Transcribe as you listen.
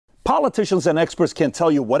Politicians and experts can tell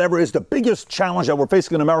you whatever is the biggest challenge that we're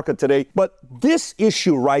facing in America today. But this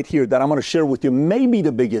issue right here that I'm going to share with you may be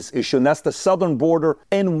the biggest issue, and that's the southern border.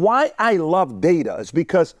 And why I love data is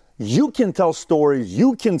because you can tell stories,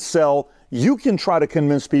 you can sell, you can try to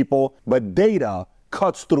convince people, but data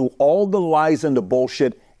cuts through all the lies and the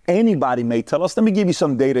bullshit anybody may tell us. Let me give you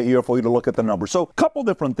some data here for you to look at the numbers. So a couple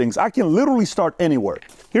different things. I can literally start anywhere.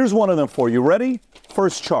 Here's one of them for you. Ready?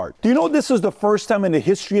 First chart. Do you know this is the first time in the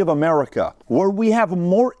history of America where we have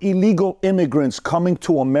more illegal immigrants coming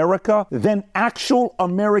to America than actual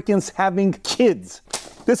Americans having kids?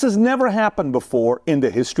 This has never happened before in the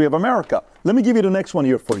history of America. Let me give you the next one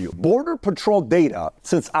here for you. Border Patrol data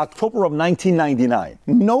since October of 1999.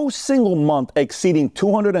 No single month exceeding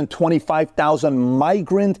 225,000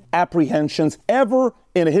 migrant apprehensions ever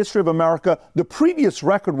in the history of America. The previous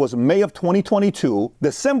record was May of 2022,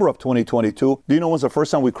 December of 2022. Do you know when's the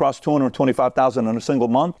first time we crossed 225,000 in a single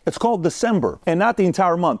month? It's called December, and not the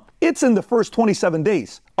entire month. It's in the first 27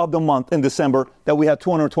 days of the month in December that we had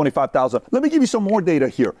 225,000. Let me give you some more data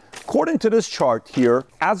here. According to this chart here,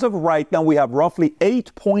 as of right now, we have roughly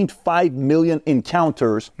 8.5 million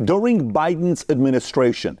encounters during Biden's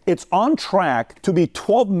administration. It's on track to be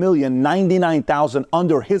 12,099,000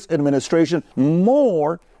 under his administration, more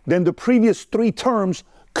than the previous 3 terms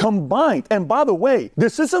combined. And by the way,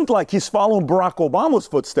 this isn't like he's following Barack Obama's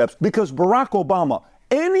footsteps, because Barack Obama,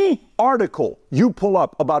 any article you pull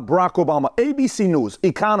up about Barack Obama, ABC News,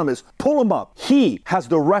 Economist, pull him up. He has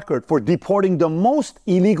the record for deporting the most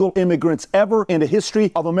illegal immigrants ever in the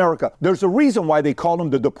history of America. There's a reason why they call him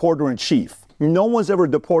the deporter-in-chief. No one's ever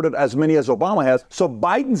deported as many as Obama has, so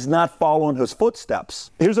Biden's not following his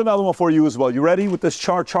footsteps. Here's another one for you as well. You ready with this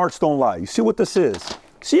chart? Charts don't lie. You see what this is?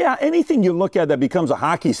 See, anything you look at that becomes a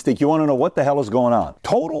hockey stick, you want to know what the hell is going on.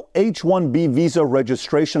 Total H-1B visa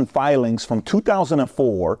registration filings from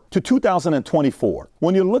 2004 to 2024.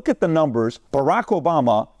 When you look at the numbers, Barack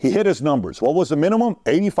Obama, he hit his numbers. What was the minimum?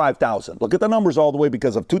 85,000. Look at the numbers all the way,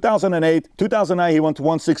 because of 2008, 2009, he went to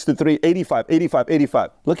 163, 85, 85,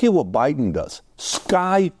 85. Look at what Biden does.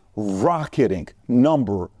 Skyrocketing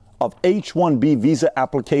number of H-1B visa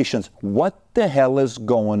applications. What the hell is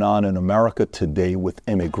going on in America today with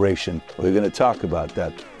immigration? We're going to talk about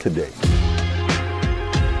that today.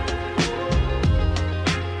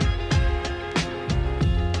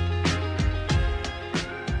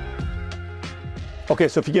 Okay,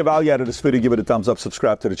 so if you get value out of this video, give it a thumbs up,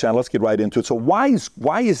 subscribe to the channel. Let's get right into it. So why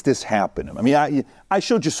is this happening? I mean, I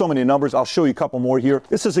showed you so many numbers. I'll show you a couple more here.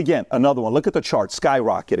 This is, again, another one. Look at the chart,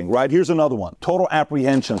 skyrocketing, right? Here's another one. Total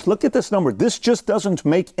apprehensions. Look at this number. This just doesn't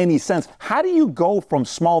make any sense. How do you go from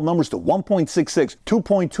small numbers to 1.66,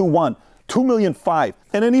 2.21, 2,000,005?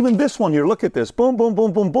 And then even this one here, look at this. Boom, boom,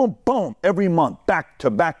 boom, boom, boom, boom. Every month, back to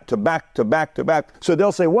back to back to back to back. So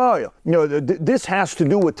they'll say, well, you know, this has to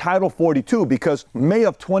do with Title 42, because May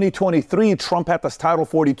of 2023, Trump had this Title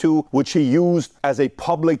 42, which he used as a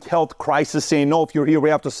public health crisis, saying, no, if you're here, we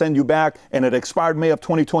have to send you back. And it expired May of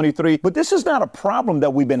 2023. But this is not a problem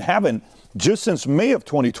that we've been having just since May of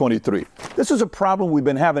 2023. This is a problem we've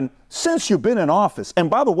been having since you've been in office. And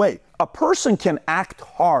by the way, a person can act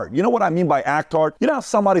hard. You know what I mean by act hard? You know how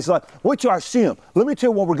somebody's like, wait till I see him. Let me tell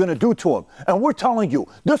you what we're going to do to him. And we're telling you,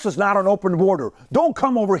 this is not an open border. Don't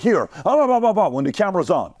come over here. Blah, blah, blah, blah, when the camera's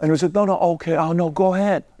on. And he said, no, okay, oh, no, go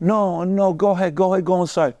ahead. No, go ahead, go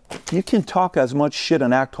inside. You can talk as much shit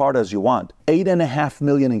and act hard as you want. 8.5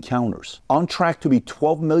 million encounters. On track to be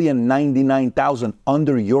 12,099,000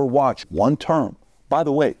 under your watch. One term. By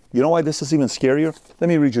the way, you know why this is even scarier? Let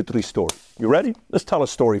me read you 3 stories. You ready? Let's tell a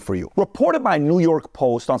story for you. Reported by New York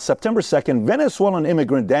Post on September 2nd, Venezuelan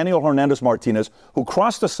immigrant Daniel Hernandez Martinez, who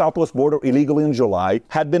crossed the southwest border illegally in July,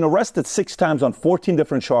 had been arrested 6 times on 14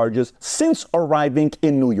 different charges since arriving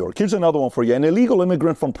in New York. Here's another one for you. An illegal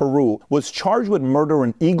immigrant from Peru was charged with murder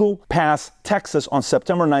in Eagle Pass, Texas on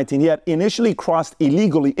September 19. He had initially crossed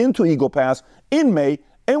illegally into Eagle Pass in May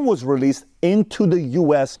and was released into the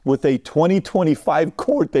U.S. with a 2025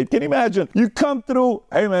 court date. Can you imagine? You come through,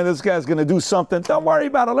 hey man, this guy's going to do something. Don't worry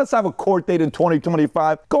about it. Let's have a court date in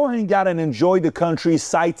 2025. Go hang out and enjoy the country,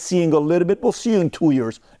 sightseeing a little bit. We'll see you in 2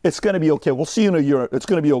 years. It's going to be okay. We'll see you in a year. It's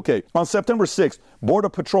going to be okay. On September 6th, Border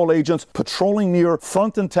Patrol agents patrolling near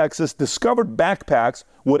Fronton, Texas, discovered backpacks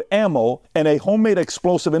with ammo and a homemade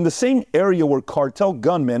explosive in the same area where cartel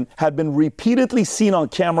gunmen had been repeatedly seen on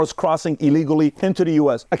cameras crossing illegally into the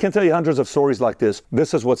U.S. I can tell you hundreds of stories like this.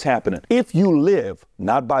 This is what's happening. If you live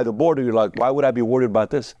not by the border, you're like, why would I be worried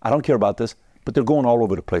about this? I don't care about this. But they're going all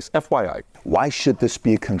over the place. FYI, why should this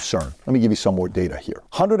be a concern? Let me give you some more data here.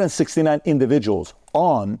 169 individuals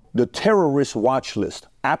on the terrorist watch list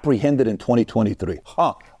apprehended in 2023.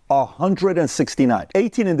 169.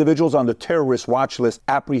 18 individuals on the terrorist watch list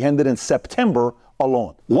apprehended in September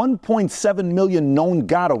alone. 1.7 million known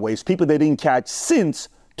gotaways, people they didn't catch since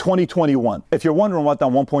 2021. If you're wondering what that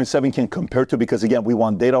 1.7 can compare to, because again, we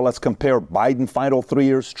want data, let's compare Biden's final 3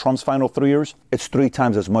 years, Trump's final 3 years. It's 3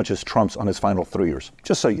 times as much as Trump's on his final 3 years,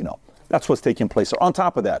 just so you know. That's what's taking place. So on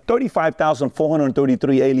top of that,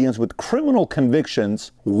 35,433 aliens with criminal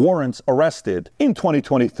convictions, warrants arrested in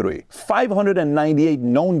 2023. 598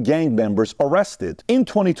 known gang members arrested in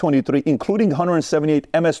 2023, including 178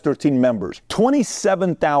 MS-13 members.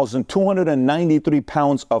 27,293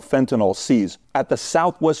 pounds of fentanyl seized at the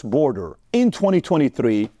southwest border in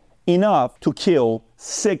 2023, enough to kill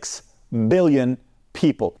 6 billion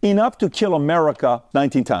people. Enough to kill America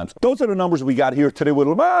 19 times. Those are the numbers we got here today.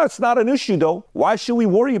 It's not an issue though. Why should we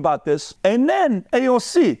worry about this? And then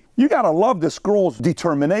AOC, you gotta love this girl's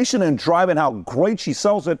determination and drive and how great she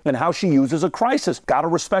sells it and how she uses a crisis. Gotta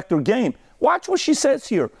respect her game. Watch what she says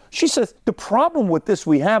here. She says, the problem with this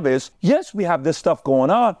we have is, yes, we have this stuff going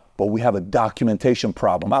on, but we have a documentation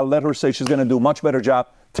problem. I'll let her say she's gonna do a much better job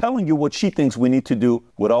telling you what she thinks we need to do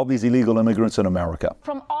with all these illegal immigrants in America.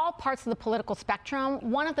 From all parts of the political spectrum,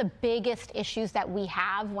 one of the biggest issues that we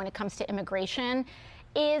have when it comes to immigration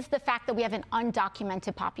is the fact that we have an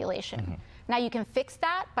undocumented population. Mm-hmm. Now, you can fix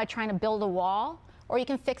that by trying to build a wall, or you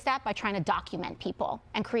can fix that by trying to document people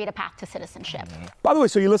and create a path to citizenship. Mm-hmm. By the way,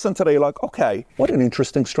 so you listen today, you're like, okay, what an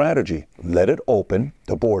interesting strategy. Let it open,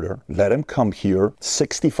 the border, let them come here.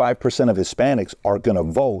 65% of Hispanics are gonna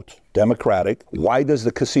vote Democratic. Why does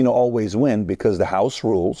the casino always win? Because the House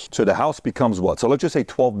rules. So the House becomes what? So let's just say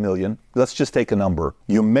 12 million. Let's just take a number.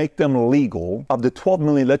 You make them legal. Of the 12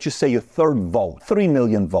 million, let's just say your third vote, 3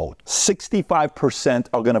 million vote. 65%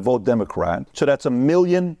 are going to vote Democrat. So that's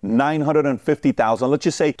 1,950,000. Let's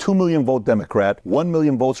just say 2 million vote Democrat, 1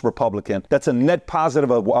 million votes Republican. That's a net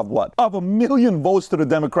positive of what? Of 1 million votes to the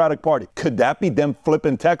Democratic Party. Could that be them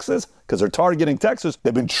flipping Texas? Because they're targeting Texas.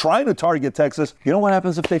 They've been trying to target Texas. You know what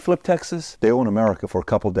happens if they flip Texas? They own America for a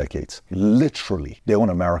couple decades. Literally, they own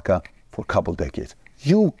America for a couple decades.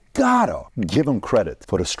 You gotta give them credit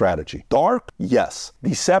for the strategy. Dark? Yes.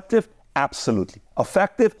 Deceptive? Absolutely.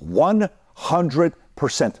 Effective? 100%.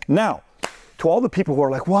 Now, to all the people who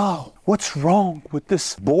are like, wow, what's wrong with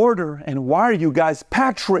this border? And why are you guys?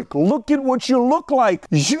 Patrick, look at what you look like.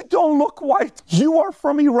 You don't look white. You are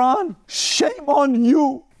from Iran. Shame on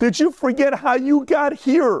you. Did you forget how you got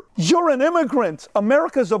here? You're an immigrant.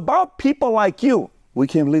 America's about people like you. We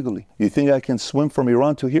came legally. You think I can swim from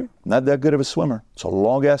Iran to here? Not that good of a swimmer. It's a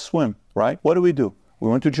long-ass swim, right? What do? We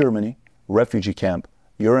went to Germany, refugee camp,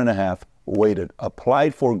 year and a half, waited,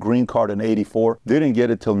 applied for a green card in 84, didn't get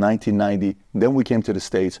it till 1990. Then we came to the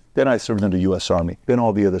States. Then I served in the U.S. Army. Then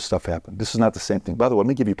all the other stuff happened. This is not the same thing. By the way, let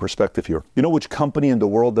me give you perspective here. You know which company in the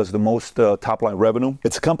world does the most top-line revenue?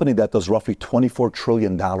 It's a company that does roughly $24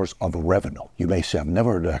 trillion of revenue. You may say, I've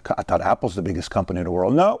never heard of that. I thought Apple's the biggest company in the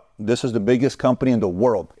world. No, this is the biggest company in the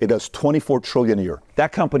world. It does $24 trillion a year.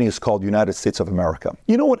 That company is called United States of America.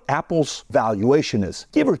 You know what Apple's valuation is?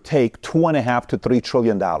 Give or take $2.5 to $3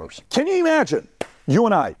 trillion. Can you imagine? You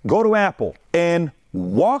and I go to Apple and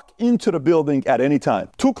walk into the building at any time.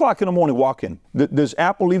 2 o'clock in the morning, walk in. Does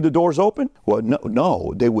Apple leave the doors open? Well,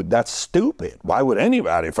 no, they would. That's stupid. Why would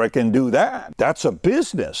anybody freaking do that? That's a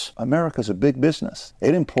business. America's a big business.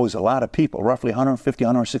 It employs a lot of people, roughly 150,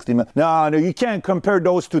 160 million. No, you can't compare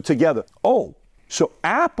those two together. Oh, so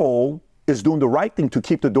Apple is doing the right thing to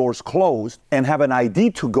keep the doors closed and have an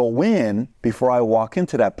ID to go in before I walk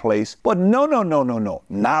into that place. But no.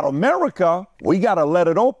 Not America. We got to let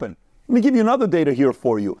it open. Let me give you another data here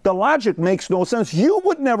for you. The logic makes no sense. You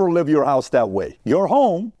would never live your house that way. Your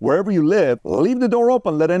home, wherever you live, leave the door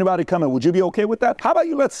open, let anybody come in. Would you be okay with that? How about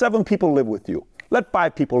you let 7 people live with you? Let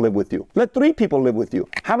 5 people live with you. Let 3 people live with you.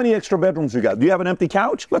 How many extra bedrooms you got? Do you have an empty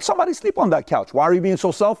couch? Let somebody sleep on that couch. Why are you being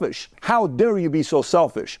so selfish? How dare you be so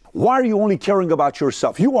selfish? Why are you only caring about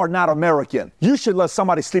yourself? You are not American. You should let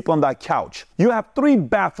somebody sleep on that couch. You have 3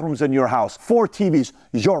 bathrooms in your house, 4 TVs.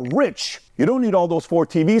 You're rich. You don't need all those 4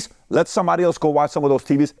 TVs. Let somebody else go watch some of those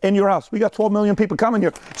TVs in your house. We got 12 million people coming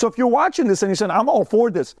here. So if you're watching this and you're saying, I'm all for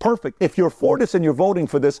this, perfect. If you're for this and you're voting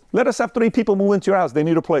for this, let us have 3 people move into your house. They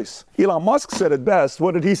need a place. Elon Musk said it best.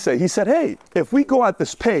 What did he say? He said, hey, if we go at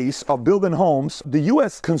this pace of building homes, the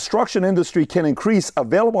U.S. construction industry can increase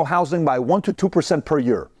available housing by 1 to 2% per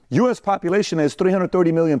year. U.S. population is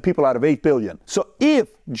 330 million people out of 8 billion. So if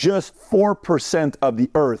just 4% of the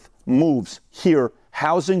earth moves here,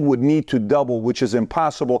 housing would need to double, which is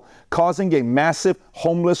impossible, causing a massive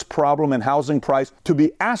homeless problem and housing price to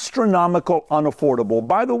be astronomical, unaffordable.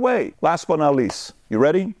 By the way, last but not least, you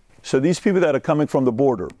ready? So these people that are coming from the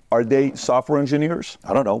border, Are they software engineers?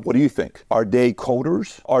 I don't know. What do you think? Are they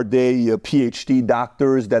coders? Are they PhD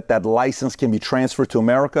doctors that license can be transferred to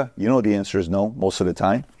America? You know the answer is no most of the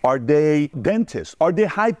time. Are they dentists? Are they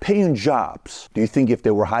high-paying jobs? Do you think if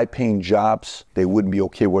they were high-paying jobs, they wouldn't be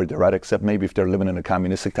okay where they're at, except maybe if they're living in a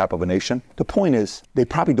communistic type of a nation? The point is, they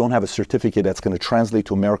probably don't have a certificate that's going to translate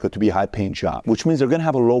to America to be a high-paying job, which means they're going to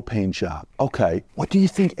have a low-paying job. Okay, what do you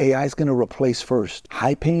think AI is going to replace first?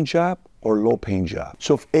 High-paying job or low-paying job?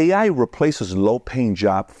 So if AI replaces low-paying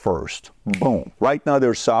job first, boom. Right now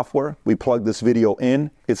there's software. We plug this video in.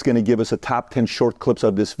 It's going to give us a top 10 short clips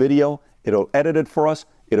of this video. It'll edit it for us.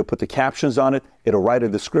 It'll put the captions on it. It'll write a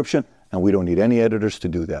description. And we don't need any editors to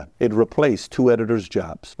do that. It replaced 2 editors'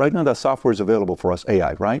 jobs. Right now that software is available for us,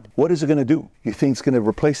 AI, right? What is it going to do? You think it's going to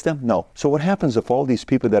replace them? No. So what happens if all these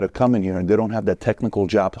people that are coming here and they don't have that technical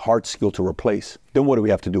job, hard skill to replace? Then what do we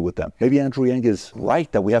have to do with them? Maybe Andrew Yang is right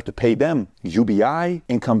that we have to pay them UBI,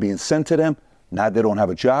 income being sent to them. Now they don't have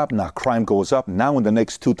a job. Now crime goes up. Now in the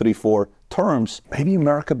next 2, 3, 4 terms, maybe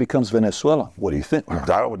America becomes Venezuela. What do you think?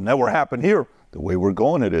 That would never happen here. The way we're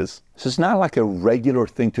going it is. So it's not like a regular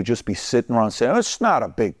thing to just be sitting around saying, it's not a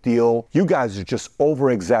big deal. You guys are just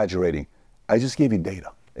over-exaggerating. I just gave you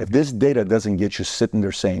data. If this data doesn't get you sitting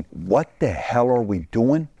there saying, what the hell are we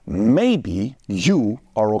doing? Maybe you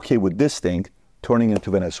are okay with this thing turning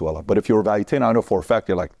into Venezuela. But if you're evaluating, I know for a fact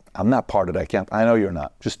you're like, I'm not part of that camp. I know you're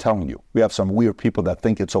not. Just telling you. We have some weird people that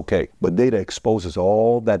think it's okay. But data exposes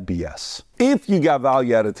all that BS. If you got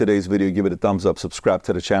value out of today's video, give it a thumbs up, subscribe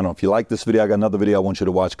to the channel. If you like this video, I got another video I want you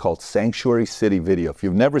to watch called Sanctuary City Video. If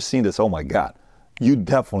you've never seen this, oh my God, you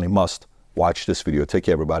definitely must watch this video. Take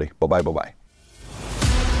care, everybody. Bye-bye, bye-bye.